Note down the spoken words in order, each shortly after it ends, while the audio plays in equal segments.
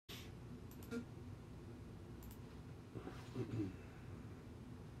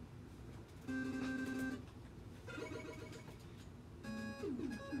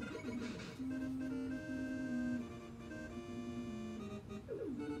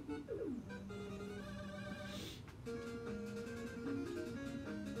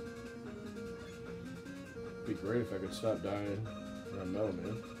be great if I could stop dying on Metal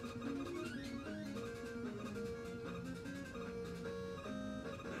Man.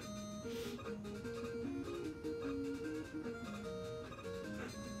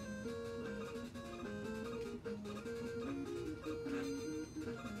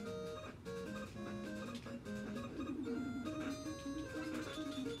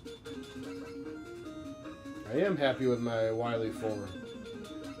 I am happy with my Wily 4.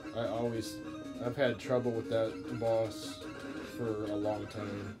 I've had trouble with that boss for a long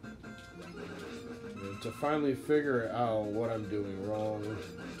time. And to finally figure out what I'm doing wrong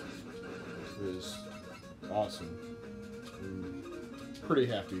is awesome. I'm pretty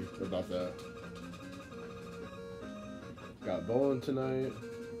happy about that. Got bowling tonight.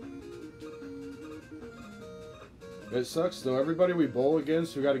 It sucks though. Everybody we bowl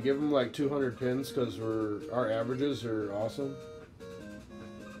against, we got to give them like 200 pins because our averages are awesome.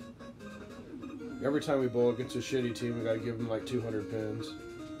 Every time we bowl against a shitty team, we got to give them like 200 pins.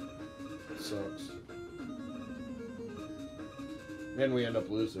 It sucks. And we end up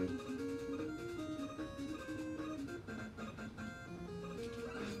losing.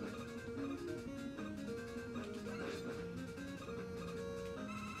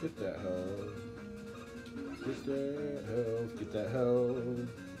 Get that health. Get that health. Get that health.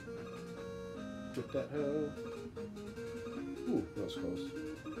 Get that health. Ooh, that was close.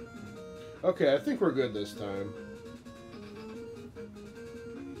 Okay, I think we're good this time.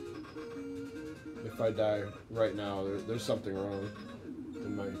 If I die right now, there's something wrong.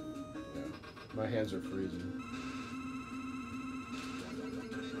 In my hands are freezing.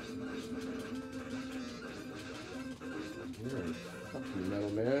 Alright, fuck you, Metal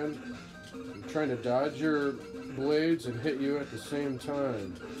Man. I'm trying to dodge your blades and hit you at the same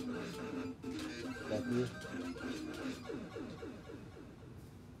time. Fucker.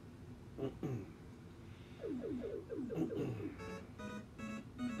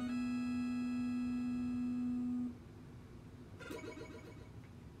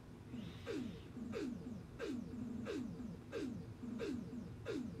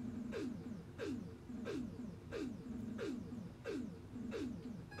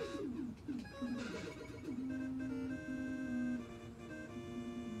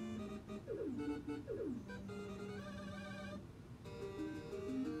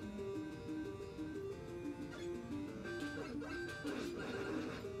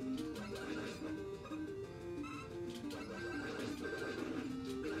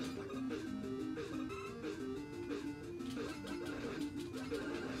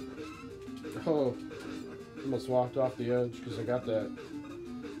 Oh, almost walked off the edge because I got that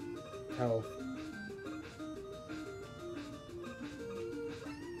health.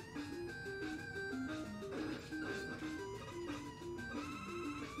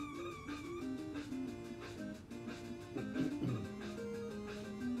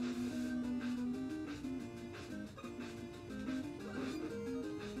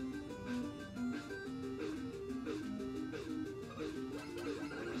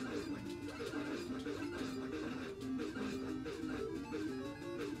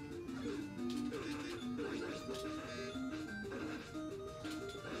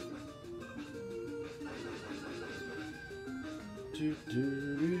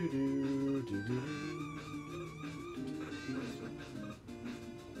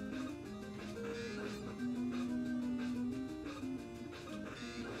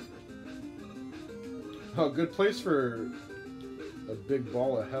 Oh, good place for a big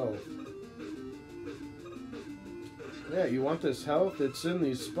ball of health. Yeah, you want this health? It's in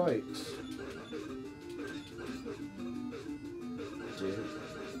these spikes. Dude.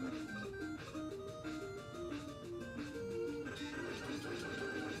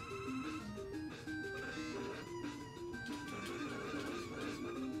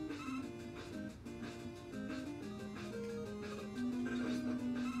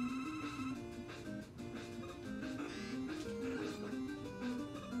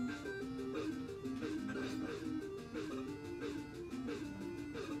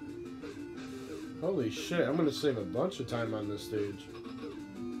 Holy shit, I'm gonna save a bunch of time on this stage.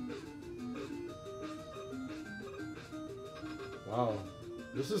 Wow,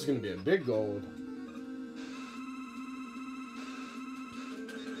 this is gonna be a big gold.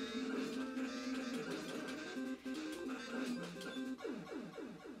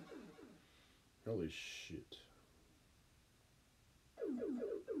 Holy shit.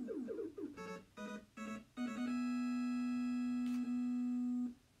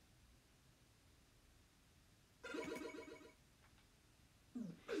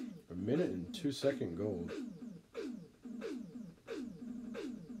 A minute and 2-second gold.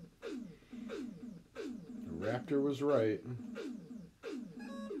 Raptor was right.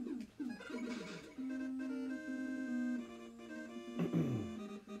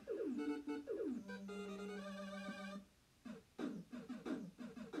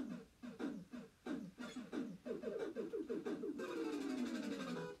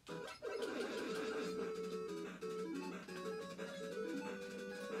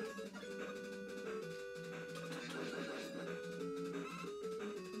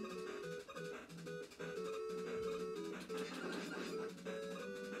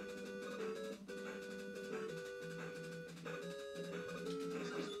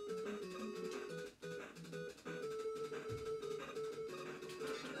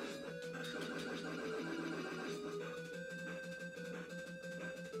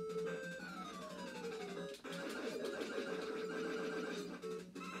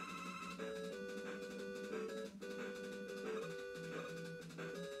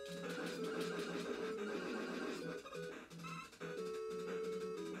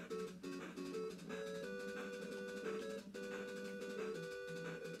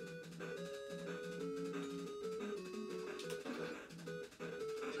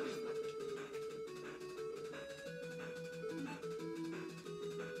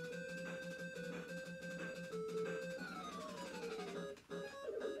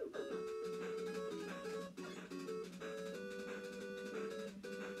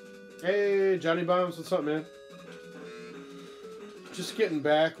 Hey, Johnny Bombs, what's up, man? Just getting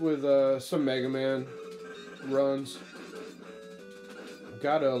back with some Mega Man runs.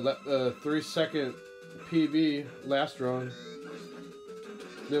 Got a 3-second PB last run.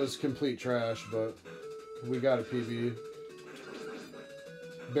 It was complete trash, but we got a PB.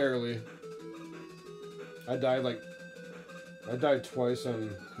 Barely. I died twice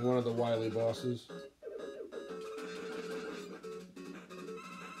on one of the Wily bosses.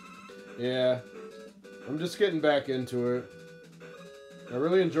 Yeah, I'm just getting back into it. I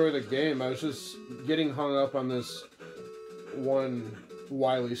really enjoy the game. I was just getting hung up on this one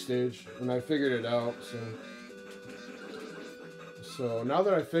Wily stage, and I figured it out. So now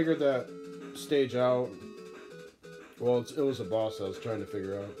that I figured that stage out, well, it was a boss I was trying to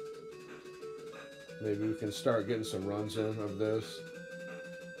figure out. Maybe we can start getting some runs in of this.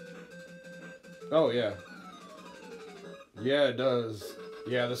 Oh yeah, yeah, it does.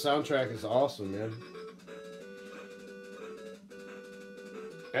 Yeah, the soundtrack is awesome, man.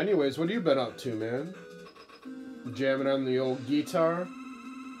 Anyways, what have you been up to, man? Jamming on the old guitar?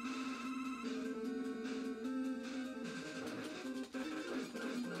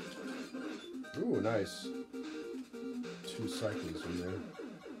 Ooh, nice. 2 cycles in there.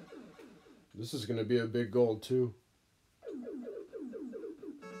 This is gonna be a big gold, too.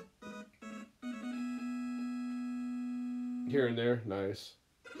 Here and there, nice.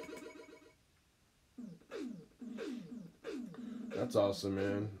 That's awesome,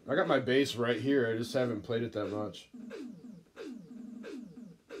 man. I got my bass right here, I just haven't played it that much.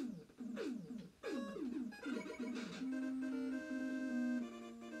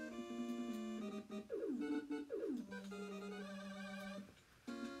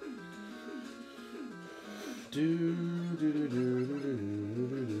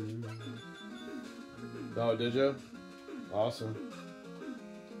 Oh, did you? Awesome.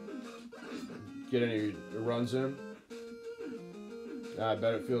 Get any runs in? I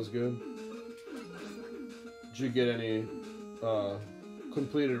bet it feels good. Did you get any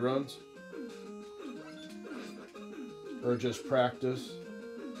completed runs? Or just practice?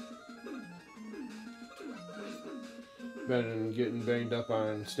 Been getting banged up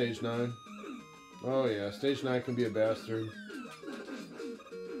on stage 9? Oh yeah, stage 9 can be a bastard.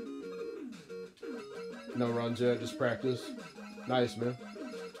 No runs yet, just practice. Nice, man.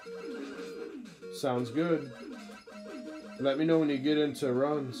 Sounds good. Let me know when you get into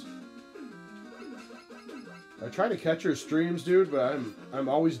runs. I try to catch your streams, dude, but I'm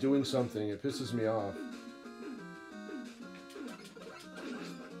always doing something. It pisses me off.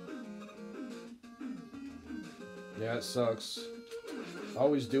 Yeah, it sucks.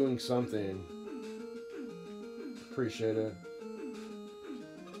 Always doing something. Appreciate it.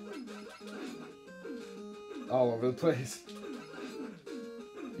 All over the place.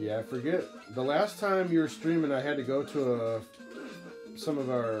 Yeah, I forget. The last time you were streaming, I had to go to some of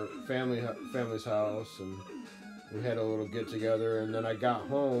our family's house, and we had a little get together. And then I got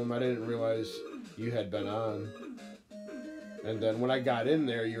home, I didn't realize you had been on. And then when I got in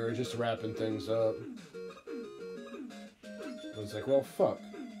there, you were just wrapping things up. I was like, well, fuck.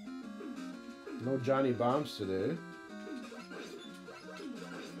 No Johnny Bombs today.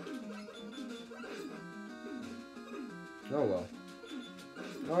 Oh well.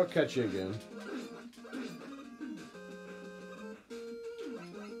 I'll catch you again.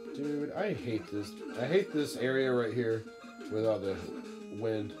 I hate this. I hate this area right here with all the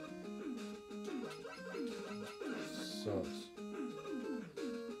wind. Sucks.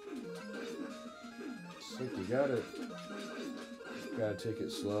 It's like you gotta take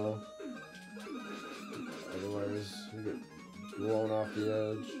it slow. Otherwise, you get blown off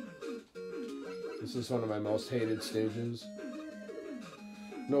the edge. This is one of my most hated stages.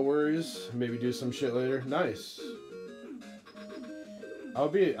 No worries. Maybe do some shit later. Nice. I'll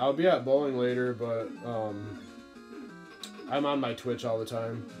be at bowling later, but I'm on my Twitch all the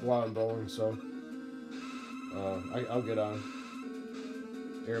time while I'm bowling, so I'll get on.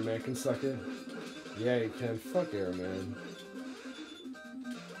 Airman can suck it. Yeah, you can. Fuck Airman.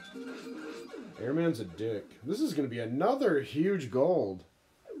 Airman's a dick. This is gonna be another huge gold.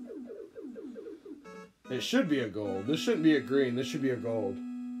 It should be a gold. This shouldn't be a green. This should be a gold.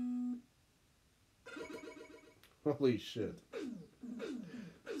 Holy shit.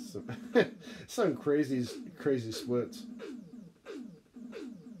 Some crazy splits.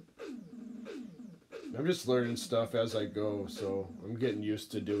 I'm just learning stuff as I go, so I'm getting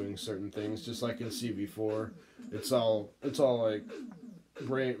used to doing certain things. Just like in CV4, it's all like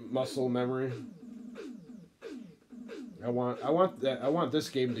brain muscle memory. I want this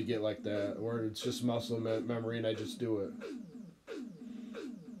game to get like that, where it's just muscle memory and I just do it.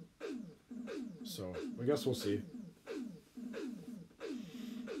 So I guess we'll see.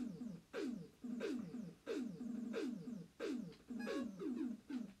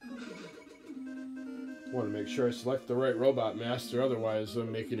 Want to make sure I select the right robot master, otherwise I'll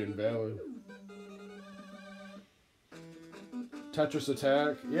make it invalid. Tetris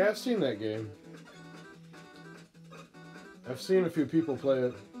Attack. Yeah, I've seen that game. I've seen a few people play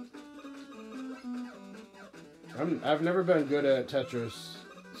it. I've never been good at Tetris,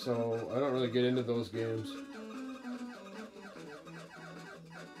 so I don't really get into those games.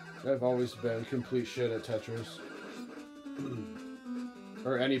 I've always been complete shit at Tetris.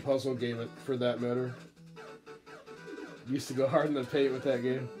 Or any puzzle game for that matter. Used to go hard in the paint with that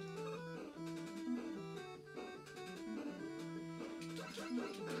game.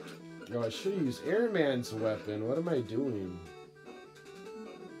 Oh, I should have used Airman's weapon. What am I doing?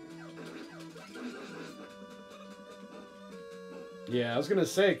 Yeah, I was gonna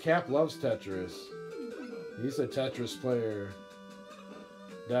say Cap loves Tetris. He's a Tetris player.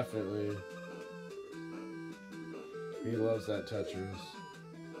 Definitely. He loves that Tetris.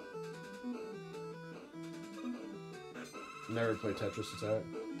 Never played Tetris Attack.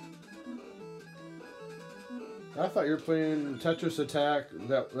 I thought you were playing Tetris Attack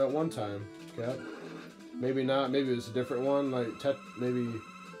that one time, Cap. Maybe not. Maybe it was a different one, like maybe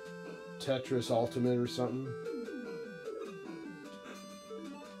Tetris Ultimate or something.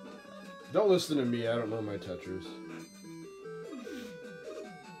 Don't listen to me. I don't know my Tetris.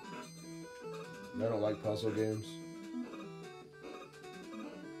 I don't like puzzle games.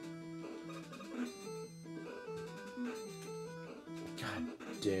 God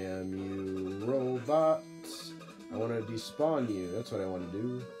damn you, robot. I want to despawn you. That's what I want to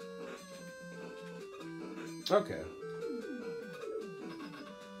do. Okay.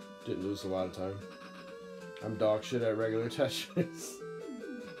 Didn't lose a lot of time. I'm dog shit at regular Tetris.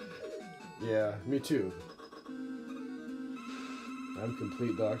 Yeah, me too. I'm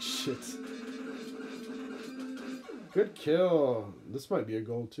complete dog shit. Good kill. This might be a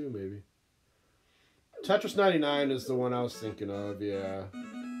gold too, maybe. Tetris 99 is the one I was thinking of, yeah.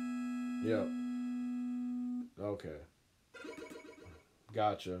 Yep. Okay.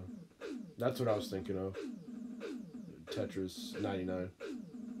 Gotcha. That's what I was thinking of. Tetris 99.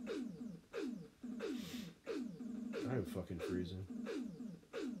 I'm fucking freezing.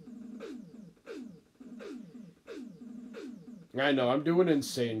 I know, I'm doing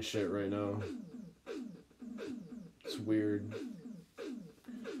insane shit right now. It's weird.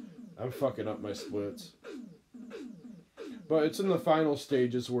 I'm fucking up my splits. But it's in the final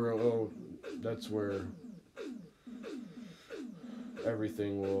stages where, oh, that's where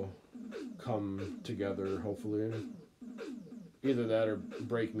everything will come together, hopefully. Either that or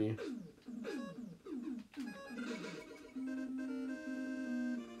break me.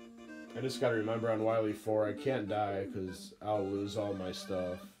 I just gotta remember on Wily 4, I can't die because I'll lose all my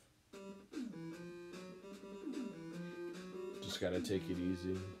stuff. Just gotta take it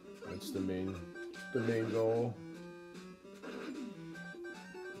easy. That's the main goal.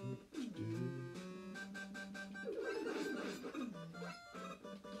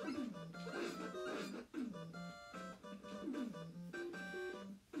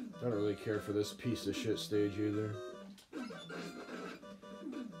 I don't really care for this piece of shit stage either.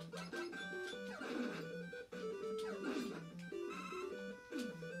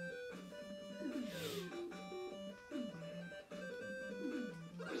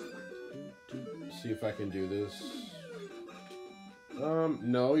 See if I can do this.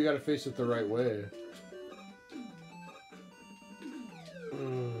 No, you gotta face it the right way.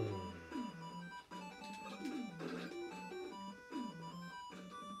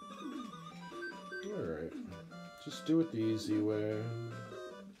 Alright. Just do it the easy way.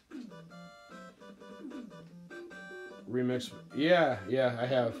 Remix. Yeah, I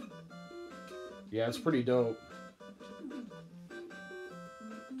have. Yeah, it's pretty dope.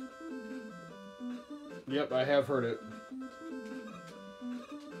 Yep, I have heard it.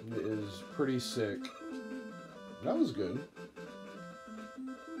 It is pretty sick. That was good.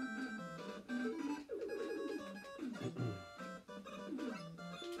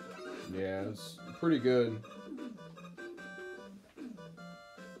 Yeah, it's pretty good.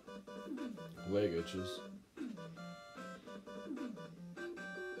 Leg itches.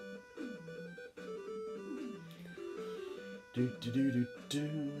 Do do do do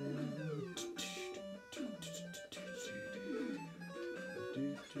do.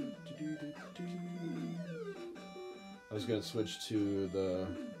 I was gonna switch to the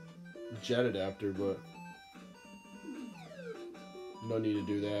jet adapter, but no need to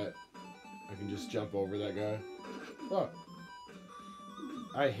do that. I can just jump over that guy. Oh.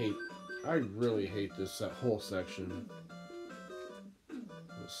 I really hate this whole section.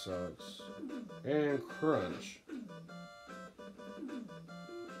 It sucks. And crunch.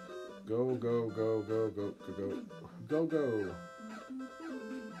 Go, go, go, go, go, go, go. Go, go.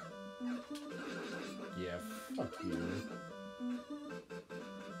 Yeah, fuck you.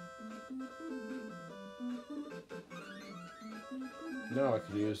 Now I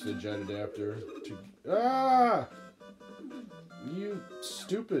can use the jet adapter to... Ah! You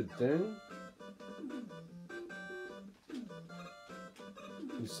stupid thing.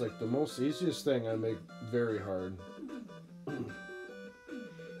 It's like the most easiest thing I make very hard.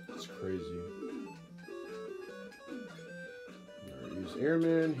 It's crazy. Alright, use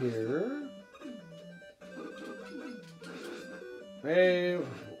Airman here. Hey,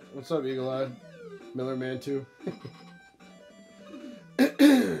 what's up, Eagle Eye? Miller Man 2.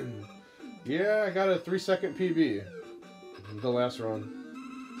 Yeah, I got a 3-second PB. The last run.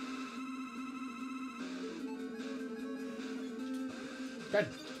 God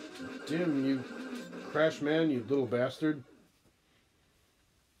damn you, Crash Man, you little bastard.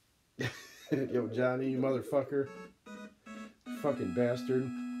 Yo, Johnny, you motherfucker. Fucking bastard.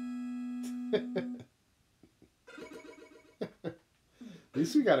 At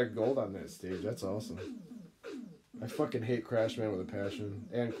least we got a gold on that stage. That's awesome. I fucking hate Crash Man with a passion.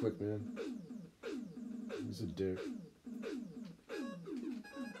 And Quick Man. He's a dick.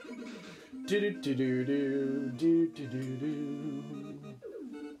 Do-do-do-do-do-do-do-do.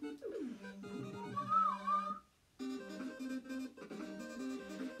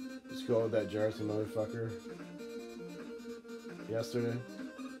 Let's go with that Jarson motherfucker. Yesterday.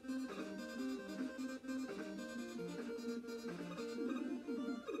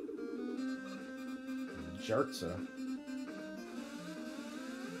 Jartsa.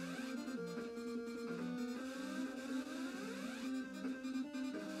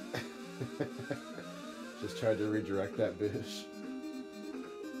 Just tried to redirect that bitch.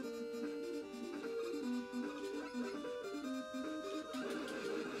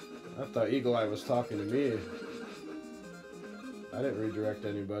 I thought Eagle Eye was talking to me. I didn't redirect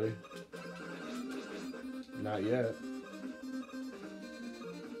anybody. Not yet.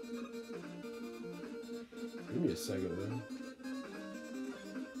 Give me a second, then.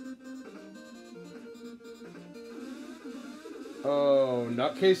 Oh,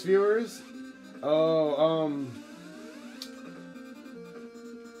 nutcase viewers? Oh,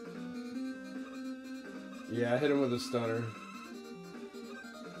 yeah, I hit him with a stunner.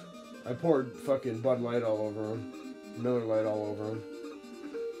 I poured fucking Bud Light all over him. Miller Light all over him.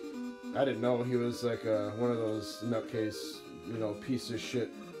 I didn't know he was like one of those nutcase, you know, piece of shit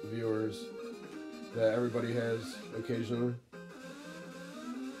viewers that everybody has occasionally.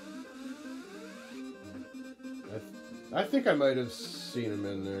 I think I might have seen him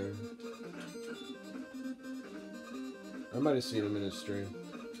in there. I might have seen him in his stream.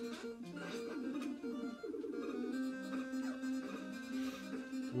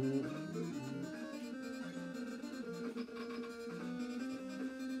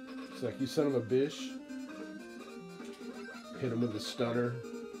 It's like, you son of a bitch. Hit him with a stunner.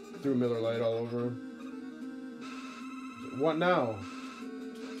 Threw Miller Lite all over him. What now?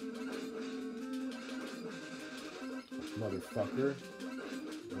 Motherfucker.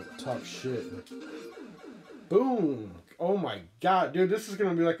 Don't talk shit. Boom! Oh my god, dude, this is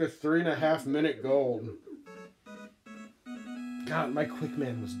gonna be like a 3.5 minute gold. God, my quick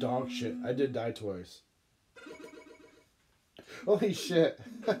man was dog shit. I did die twice. Holy shit.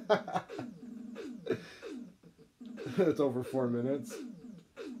 It's over 4 minutes.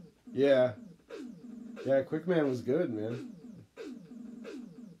 Yeah. Yeah, quick man was good, man.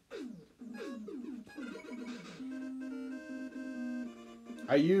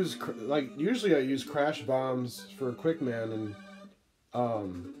 I use, like, usually I use crash bombs for quick man, and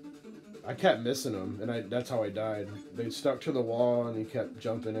I kept missing them, and that's how I died. They stuck to the wall, and he kept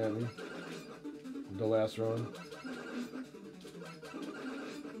jumping at me. The last run.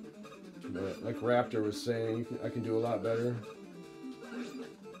 But like Raptor was saying, I can do a lot better.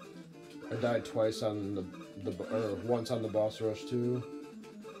 I died twice on or once on the boss rush too,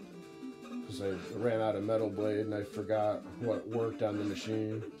 because I ran out of metal blade and I forgot what worked on the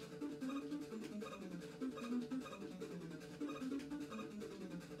machine.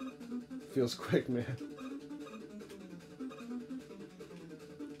 Feels quick, man.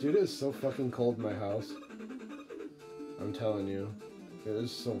 Dude, it is so fucking cold in my house. I'm telling you. It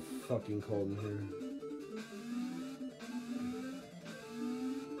is so fucking cold in here.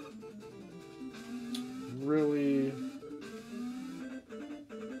 Really?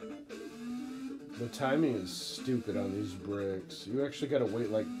 The timing is stupid on these bricks. You actually gotta wait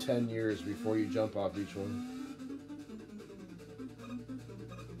like 10 years before you jump off each one.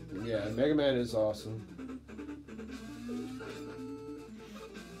 Yeah, Mega Man is awesome.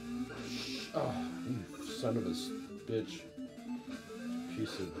 Oh, you son of a bitch.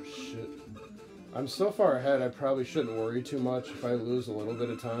 Piece of shit. I'm so far ahead, I probably shouldn't worry too much if I lose a little bit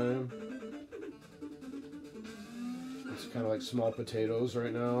of time. It's kind of like small potatoes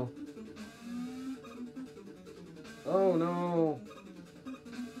right now. Oh no!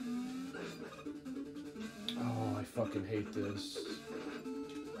 Oh, I fucking hate this.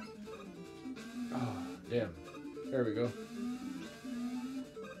 Oh, damn. There we go.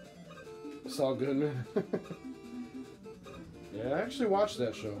 It's all good, man. Yeah, I actually watched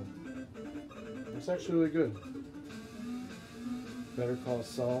that show. It's actually really good. Better Call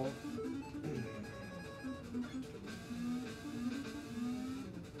Saul.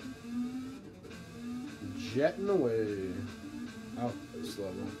 Jetting away. Out this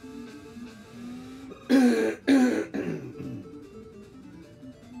level.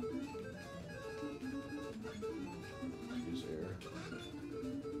 Excuse air.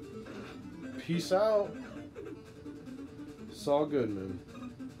 Peace out. Saul Goodman.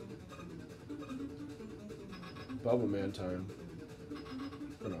 Bubble Man time.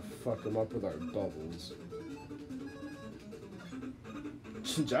 We're gonna fuck him up with our bubbles.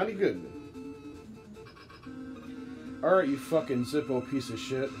 Johnny Goodman. Alright, you fucking Zippo piece of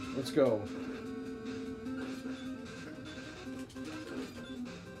shit. Let's go.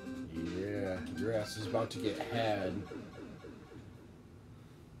 Yeah, your ass is about to get had.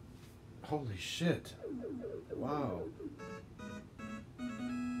 Holy shit. Wow.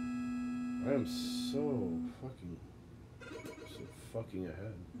 I am so fucking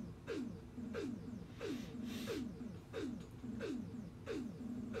ahead.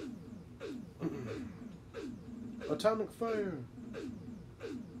 Atomic fire.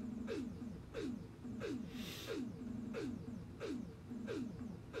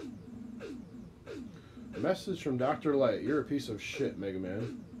 Message from Dr. Light. You're a piece of shit, Mega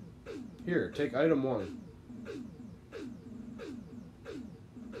Man. Here, take item 1.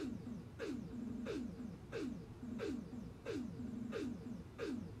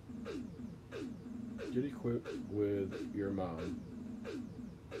 Get equipped with your mom.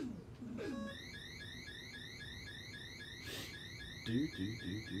 Do.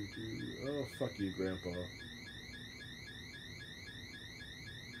 Oh, fuck you, Grandpa.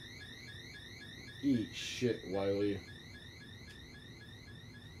 Eat shit, Wily.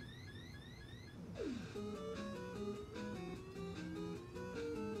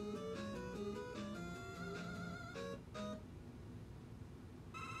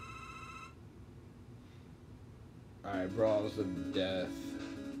 Eyebrows of death.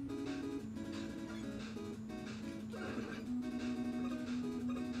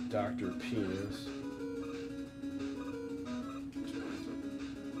 Dr. Penis.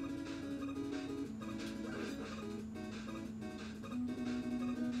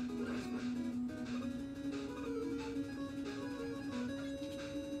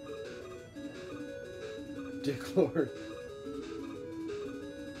 Dick Lord.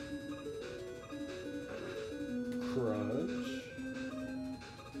 Crunch.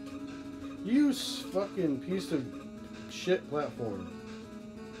 You fucking piece of shit platform.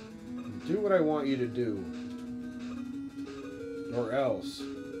 Do what I want you to do. Or else.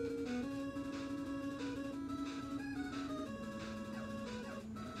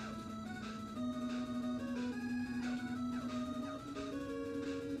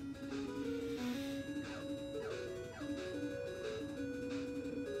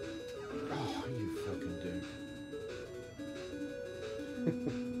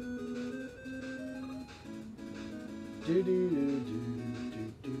 It's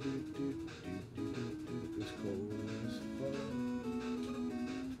cold as fuck.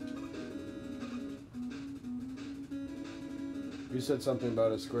 You said something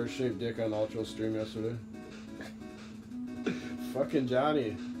about a square-shaped dick on Ultra stream yesterday. Fucking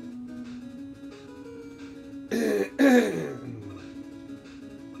Johnny.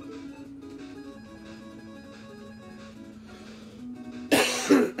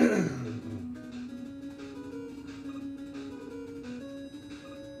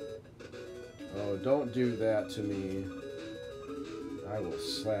 Oh, don't do that to me. I will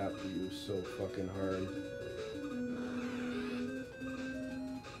slap you so fucking hard.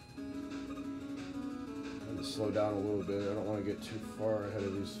 I need to slow down a little bit. I don't want to get too far ahead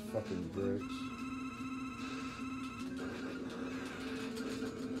of these fucking bricks.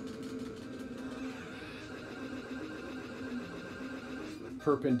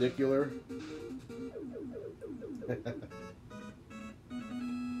 Perpendicular.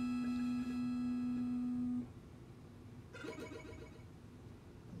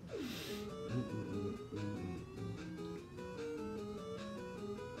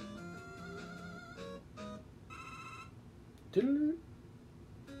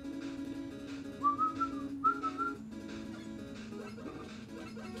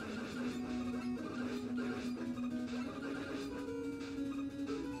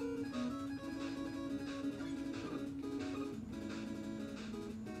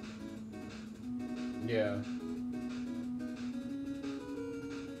 Yeah.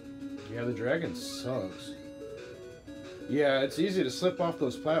 Yeah, the dragon sucks. Yeah, it's easy to slip off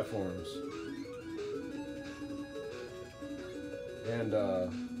those platforms. And,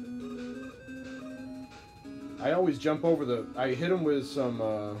 I always jump over I hit them with some,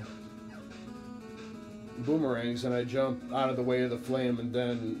 boomerangs, and I jump out of the way of the flame and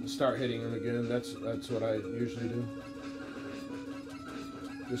then start hitting them again. That's what I usually do.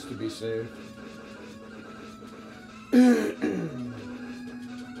 Just to be safe.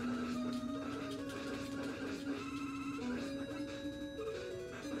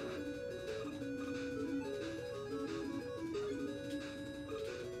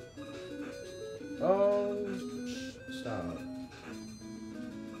 Oh, stop.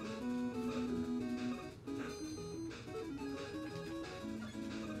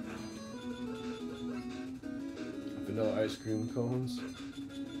 Vanilla ice cream cones.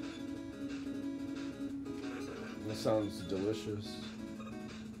 That sounds delicious.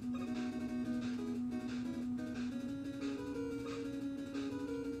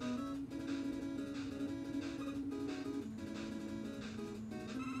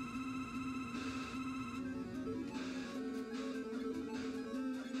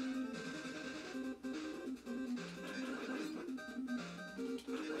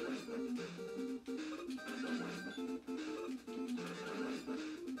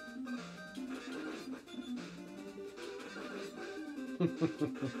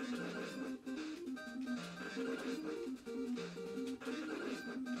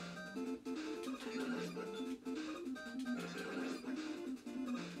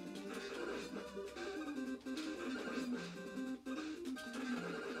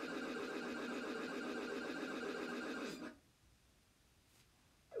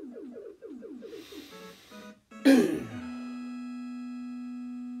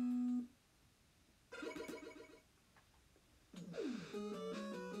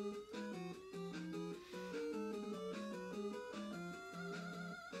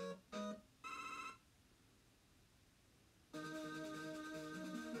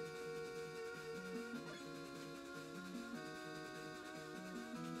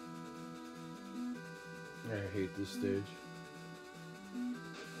 I hate this stage.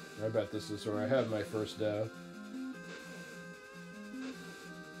 I bet this is where I had my first death.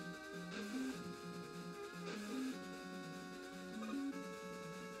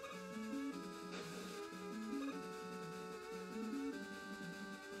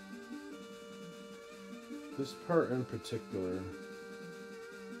 This part in particular.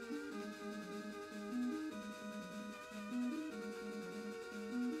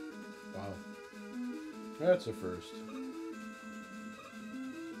 Wow. That's a first.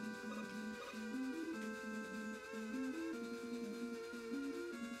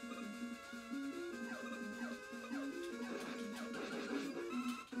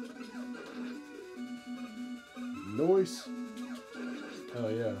 Noise. Oh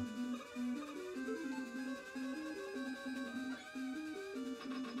yeah.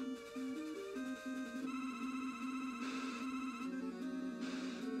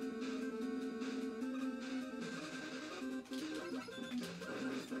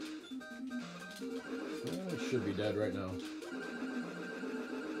 should be dead right now.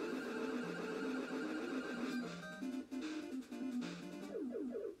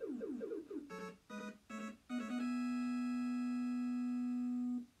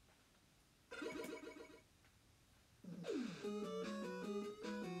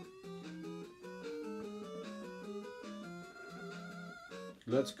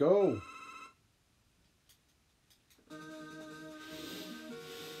 Let's go.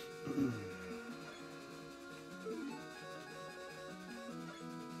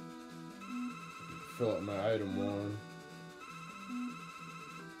 Fill up my item one.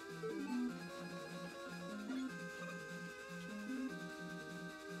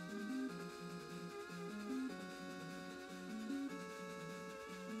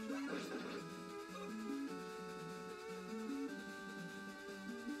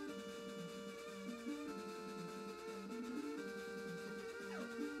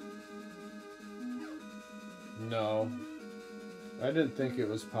 No, I didn't think it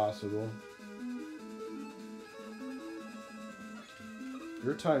was possible.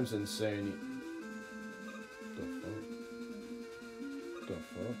 Your time's insane. The fuck? The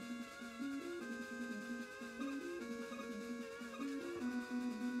fuck?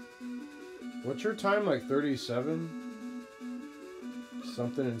 What's your time, like 37?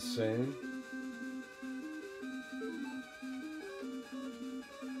 Something insane.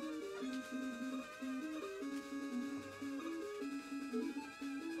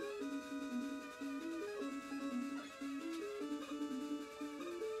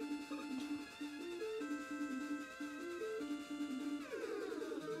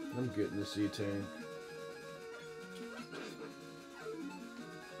 I'm getting the C-tank.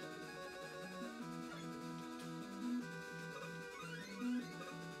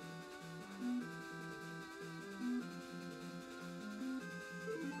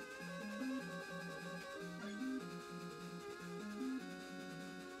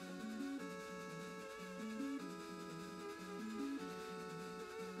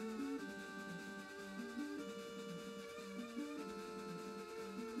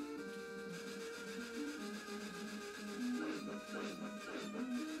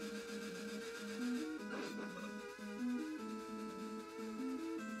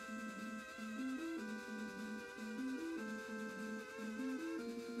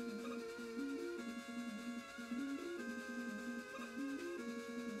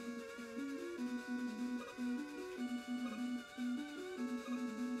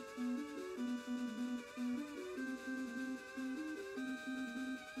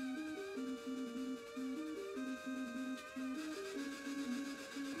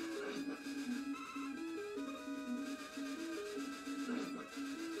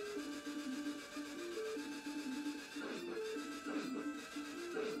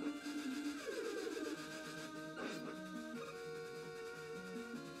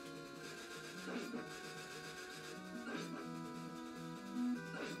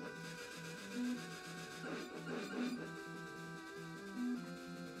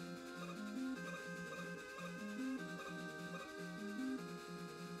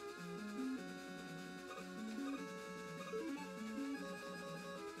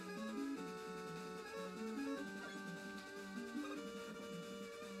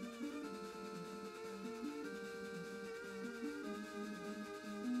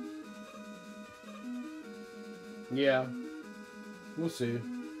 Yeah, we'll see.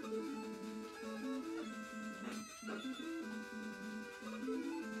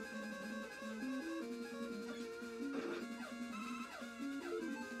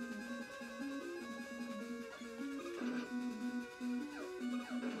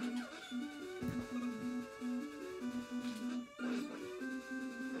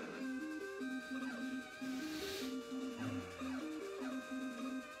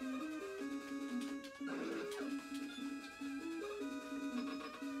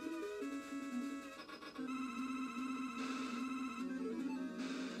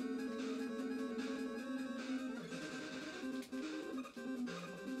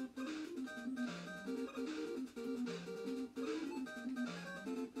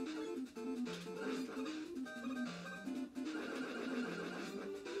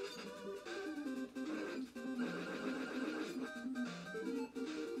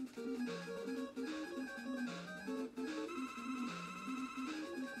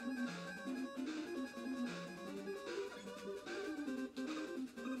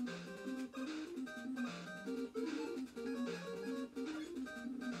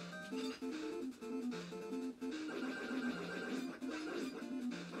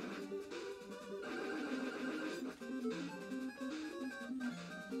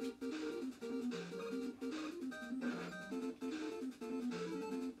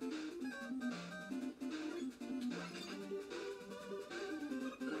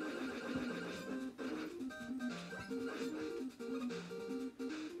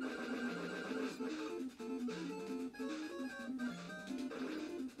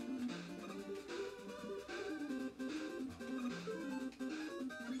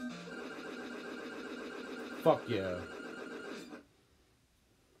 Fuck yeah.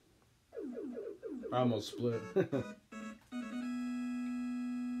 I almost split.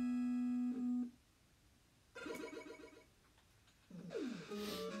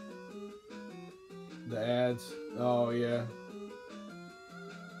 The ads. Oh, yeah.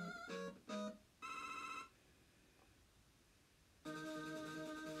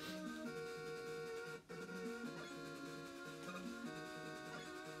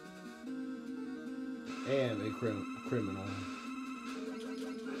 And a criminal.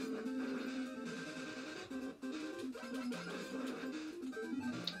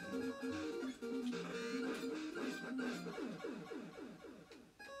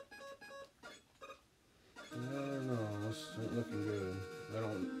 I don't know. It's looking good.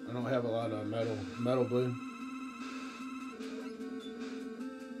 I don't have a lot of metal blue.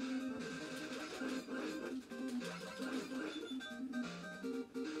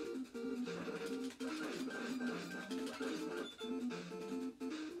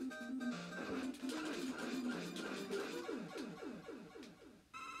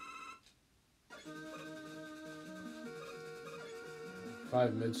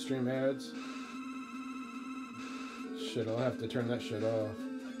 Five midstream ads. Shit, I'll have to turn that shit off.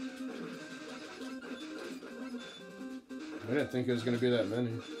 I didn't think it was gonna be that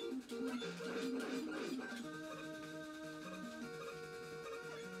many.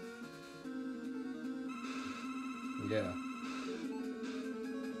 Yeah.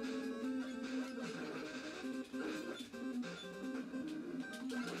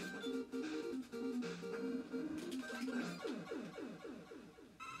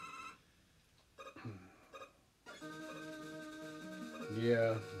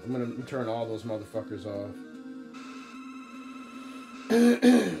 Yeah, I'm gonna turn all those motherfuckers off.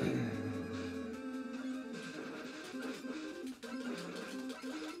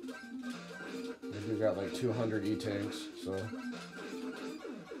 We got like 200 E-tanks, so.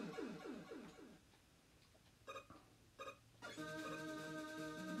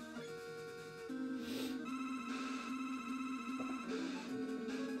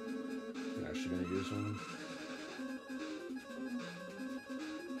 I'm actually gonna use one.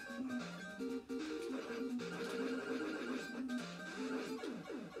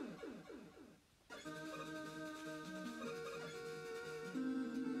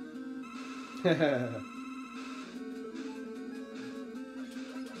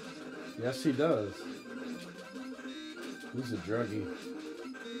 Yes, he does. He's a druggie.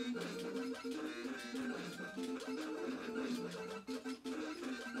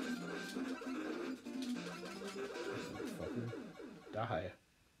 Fucker. Die.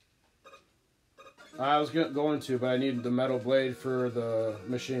 I was going to, but I needed the metal blade for the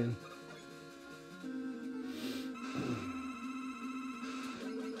machine.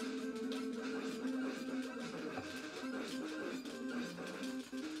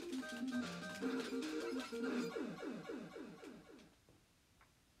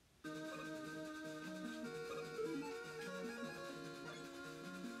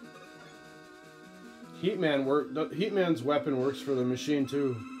 Heatman's weapon works for the machine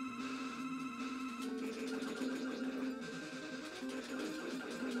too.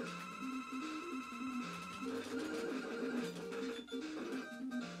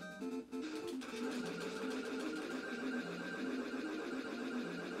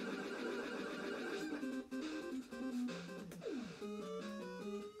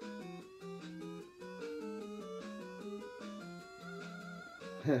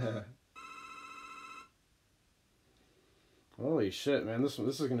 Holy shit, man! This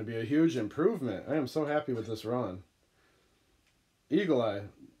is going to be a huge improvement. I am so happy with this run. Eagle Eye,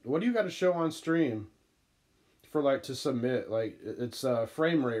 what do you got to show on stream for like to submit? Like it's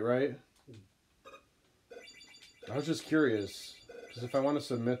frame rate, right? I was just curious because if I want to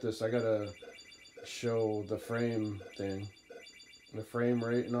submit this, I gotta show the frame thing, the frame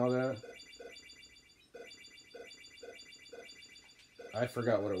rate and all that. I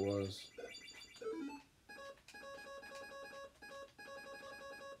forgot what it was.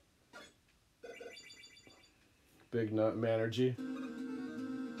 Big Nut Manergy.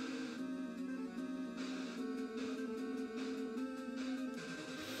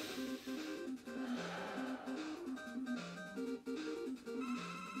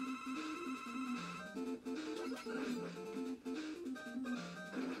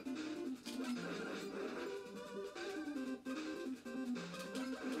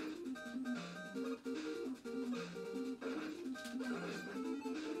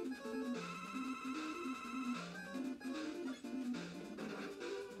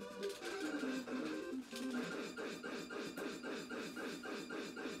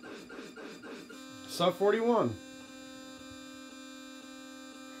 sub 41.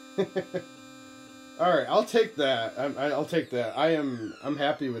 All right, I'll take that. I'll take that. I'm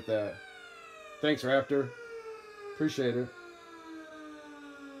happy with that. Thanks, Raptor. Appreciate it.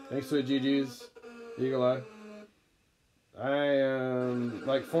 Thanks to the GGs, Eagle Eye. I am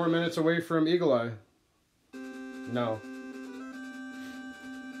like 4 minutes away from Eagle Eye. No.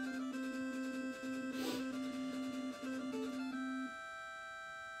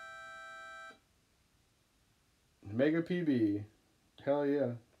 Mega PB. Hell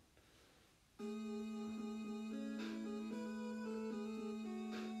yeah.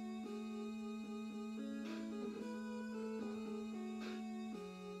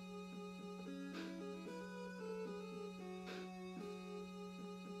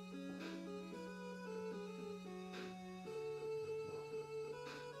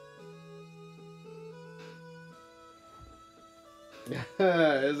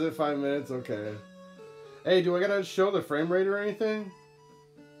 Is it 5 minutes? Okay. Hey, do I gotta show the frame rate or anything?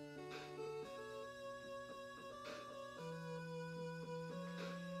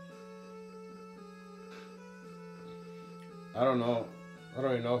 I don't know. I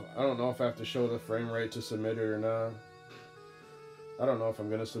don't even know. I don't know if I have to show the frame rate to submit it or not. I don't know if I'm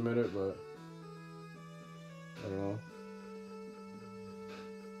gonna submit it, but I don't know.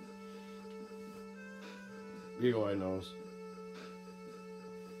 Eagle Eye knows.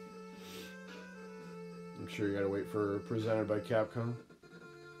 I'm sure you gotta wait for presented by Capcom.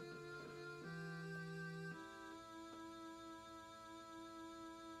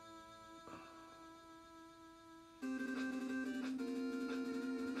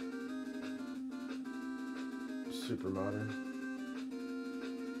 Super modern.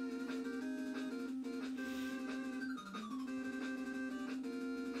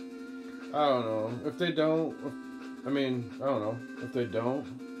 I don't know. If they don't, I mean, I don't know. If they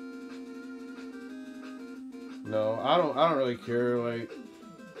don't, no, I don't really care. Like,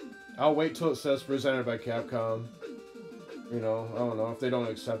 I'll wait till it says presented by Capcom. You know, I don't know. If they don't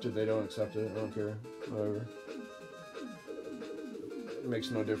accept it, they don't accept it. I don't care. Whatever. It makes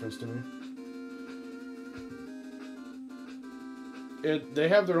no difference to me. They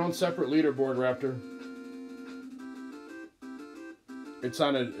have their own separate leaderboard, Raptor. It's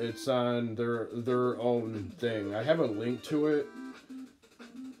on their own thing. I have a link to it.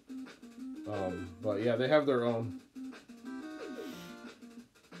 But yeah, they have their own.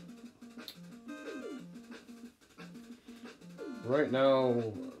 Right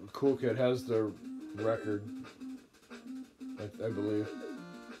now, Cool Kid has the record. I believe.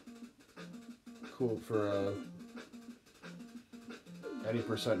 Cool for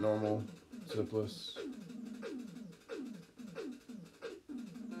 80% normal, Zipless.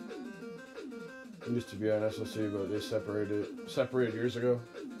 It used to be on SLC, but they separated years ago.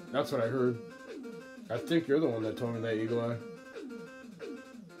 That's what I heard. I think you're the one that told me that, Eagle Eye.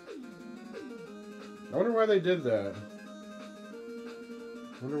 I wonder why they did that.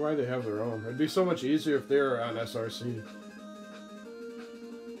 I wonder why they have their own. It'd be so much easier if they were on SRC.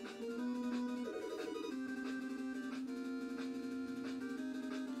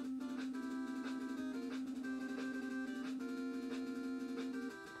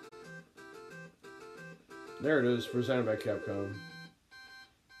 There it is, presented by Capcom.